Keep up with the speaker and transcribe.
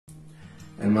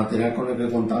El material con el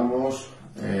que contamos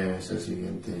es el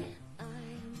siguiente: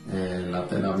 la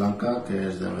tela blanca, que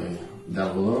es de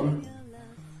algodón,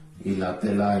 y la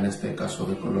tela, en este caso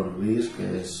de color gris,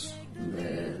 que es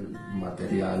del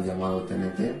material llamado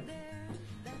TNT,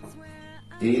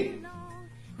 y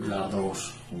las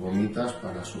dos gomitas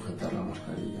para sujetar la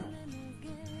mascarilla.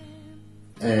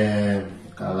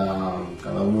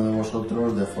 Cada uno de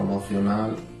vosotros, de forma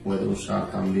opcional, puede usar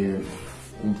también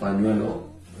un pañuelo,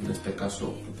 en este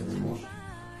caso que tenemos.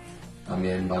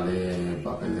 También vale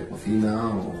papel de cocina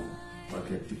o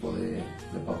cualquier tipo de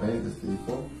papel de este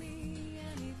tipo,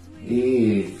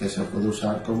 y que se puede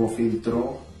usar como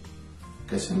filtro,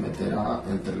 que se meterá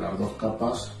entre las dos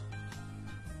capas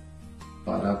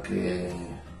para que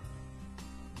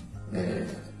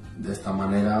de esta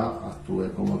manera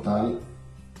actúe como tal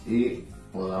y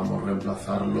podamos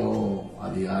reemplazarlo a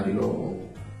diario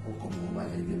o como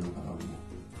vayáis viendo cada uno.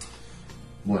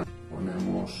 Bueno,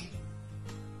 ponemos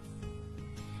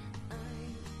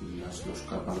las dos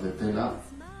capas de tela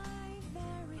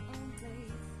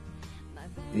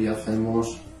y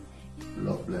hacemos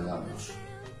los plegados.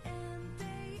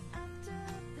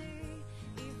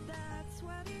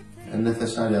 Es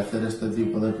necesario hacer este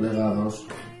tipo de plegados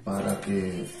para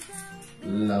que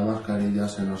la mascarilla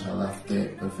se nos adapte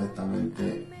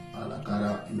perfectamente a la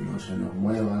cara y no se nos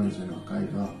mueva ni se nos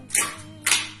caiga.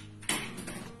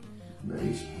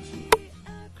 ¿Veis? Así.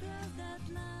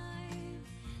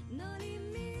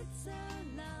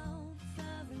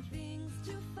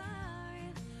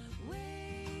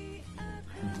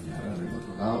 Y ahora del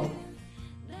otro lado.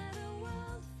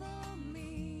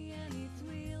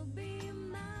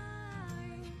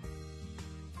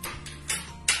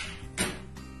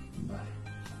 Vale.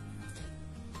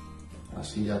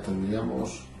 Así ya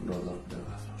tendríamos los dos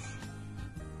plegados.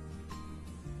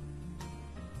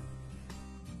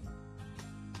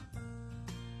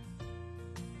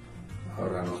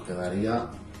 Ahora nos quedaría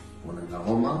poner la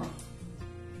goma.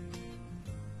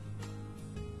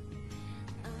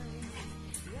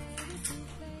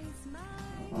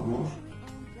 Vamos.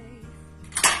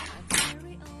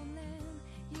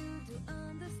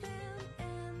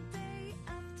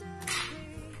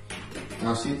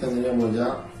 Así tendríamos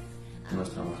ya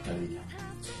nuestra mascarilla.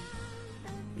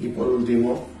 Y por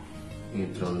último,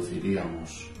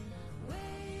 introduciríamos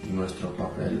nuestro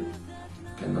papel,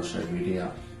 que nos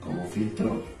serviría como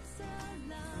filtro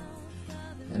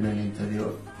en el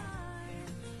interior,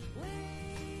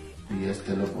 y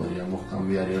este lo podríamos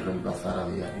cambiar y reemplazar a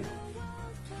diario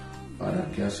para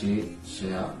que así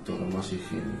sea todo más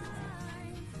higiénico.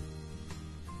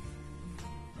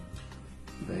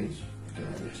 ¿Veis?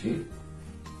 Quedaría así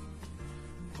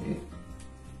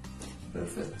y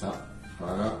perfecta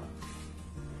para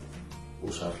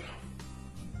usarla.